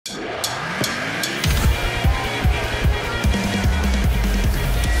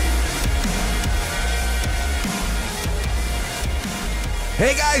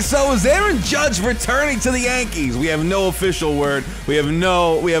Hey guys, so is Aaron Judge returning to the Yankees? We have no official word. We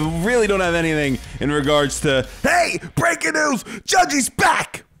really don't have anything in regards to, hey, breaking news, Judge is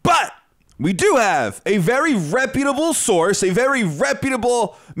back. But we do have a very reputable source, a very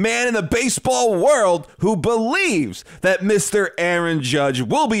reputable man in the baseball world who believes that Mr. Aaron Judge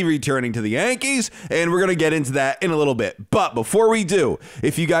will be returning to the Yankees, and we're going to get into that in a little bit. But before we do,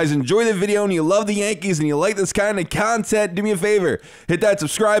 if you guys enjoy the video and you love the Yankees and you like this kind of content, do me a favor, hit that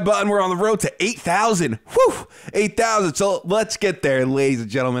subscribe button. We're on the road to 8,000. Whew, 8,000. So let's get there, ladies and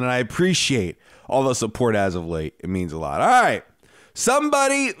gentlemen, and I appreciate all the support as of late. It means a lot. All right.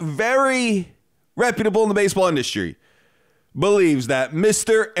 Somebody very reputable in the baseball industry believes that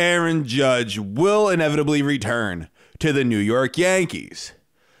Mr. Aaron Judge will inevitably return to the New York Yankees.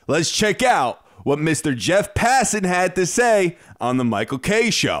 Let's check out what Mr. Jeff Passan had to say on the Michael Kay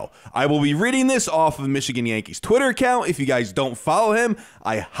Show. I will be reading this off of Michigan Yankees Twitter account. If you guys don't follow him,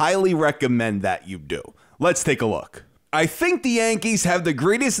 I highly recommend that you do. Let's take a look. I think the Yankees have the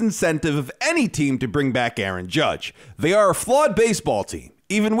greatest incentive of any team to bring back Aaron Judge. They are a flawed baseball team,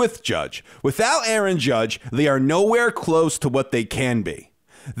 even with Judge. Without Aaron Judge, they are nowhere close to what they can be.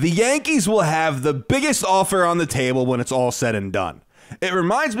 The Yankees will have the biggest offer on the table when it's all said and done. It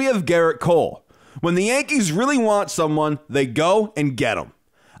reminds me of Garrett Cole. When the Yankees really want someone, they go and get him.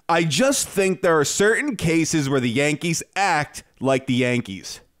 I just think there are certain cases where the Yankees act like the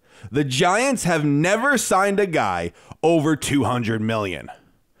Yankees. The Giants have never signed a guy over $200 million.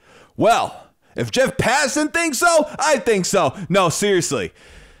 Well, if Jeff Passan thinks so, I think so. No, seriously.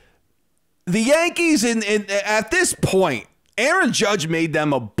 The Yankees, at this point, Aaron Judge made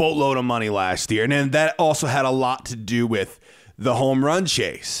them a boatload of money last year, and then that also had a lot to do with the home run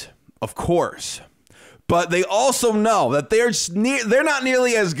chase, of course. But they also know that they're not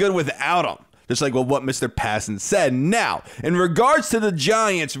nearly as good without him. Just like what Mr. Passan said. Now, in regards to the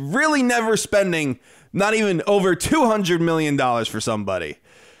Giants really never spending not even over $200 million for somebody,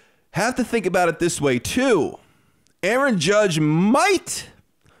 have to think about it this way too. Aaron Judge might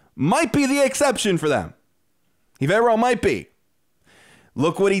be the exception for them. He very well might be.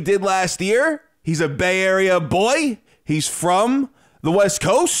 Look what he did last year. He's a Bay Area boy. He's from the West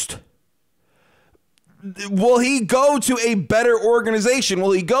Coast. Will he go to a better organization?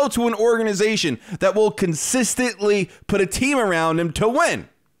 Will he go to an organization that will consistently put a team around him to win?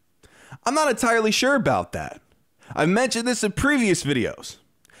 I'm not entirely sure about that. I mentioned this in previous videos.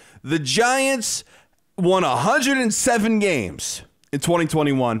 The Giants won 107 games in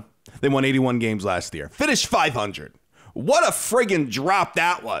 2021. They won 81 games last year. Finished 500. What a friggin' drop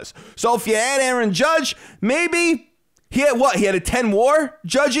that was. So if you add Aaron Judge, maybe he had what? He had a 10 WAR,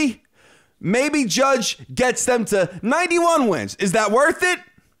 Judgy? Maybe Judge gets them to 91 wins. Is that worth it?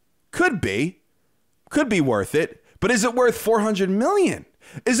 Could be. Could be worth it. But is it worth $400 million?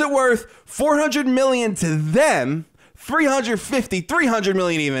 Is it worth $400 million to them, $300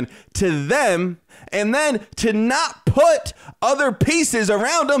 million even to them, and then to not put other pieces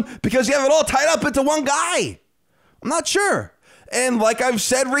around them because you have it all tied up into one guy? I'm not sure. And like I've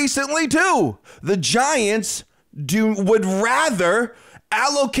said recently too, the Giants would rather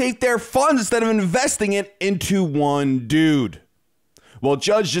allocate their funds instead of investing it into one dude. Well,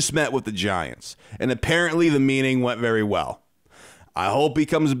 Judge just met with the Giants, and apparently the meeting went very well. I hope he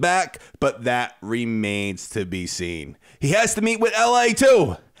comes back, but that remains to be seen. He has to meet with LA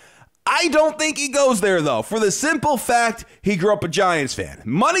too. I don't think he goes there though, for the simple fact he grew up a Giants fan.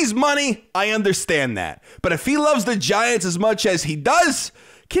 Money's money, I understand that. But if he loves the Giants as much as he does,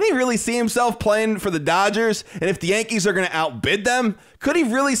 can he really see himself playing for the Dodgers? And if the Yankees are going to outbid them, could he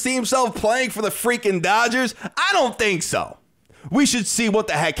really see himself playing for the freaking Dodgers? I don't think so. We should see what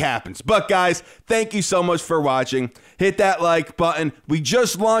the heck happens. But guys, thank you so much for watching. Hit that like button. We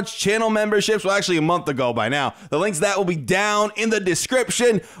just launched channel memberships, well, actually a month ago by now. The links to that will be down in the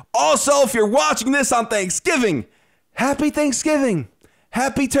description. Also, if you're watching this on Thanksgiving, happy Thanksgiving.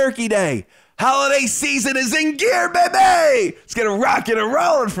 Happy Turkey Day. Holiday season is in gear, baby! Let's get a rockin' and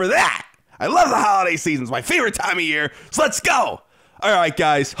rollin' for that. I love the holiday season. It's my favorite time of year. So let's go. All right,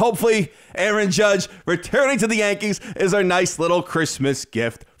 guys. Hopefully, Aaron Judge returning to the Yankees is our nice little Christmas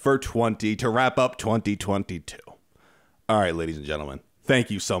gift for to wrap up 2022. All right, ladies and gentlemen.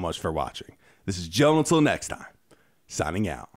 Thank you so much for watching. This is Joe. Until next time, signing out.